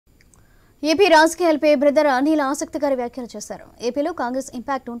AP రాజకీయాలపై brother Anil ఆసక్తికర వ్యాఖ్యలు చేశారు. ఏపీలో కాంగ్రెస్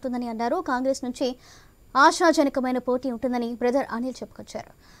ఇంపాక్ట్ ఉంటుందని అన్నారు. కాంగ్రెస్ నుంచి ఆశాజనకమైన పోటీ ఉంటుందని బ్రదర్ అనిల్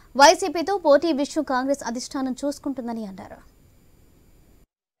చెప్పుకొచ్చారు. వైసీపీతో పోటీ విషయం కాంగ్రెస్ అధిష్టానం చూసుకుంటుందని అన్నారు.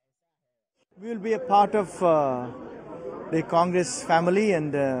 We will be a part of the Congress family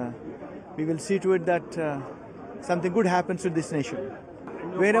and we will see to it that something good happens to this nation.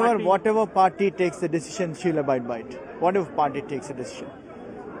 Whatever party takes the decision, she will abide by it. Whatever party takes a decision.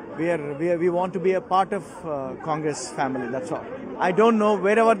 We want to be a part of Congress family, that's all. I don't know,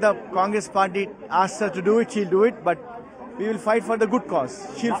 wherever the Congress party asks her to do it, she'll do it, but we will fight for the good cause.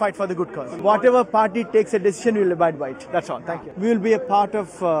 She'll fight for the good cause. Whatever party takes a decision, we will abide by it. That's all. Thank you. We will be a part of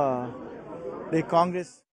the Congress.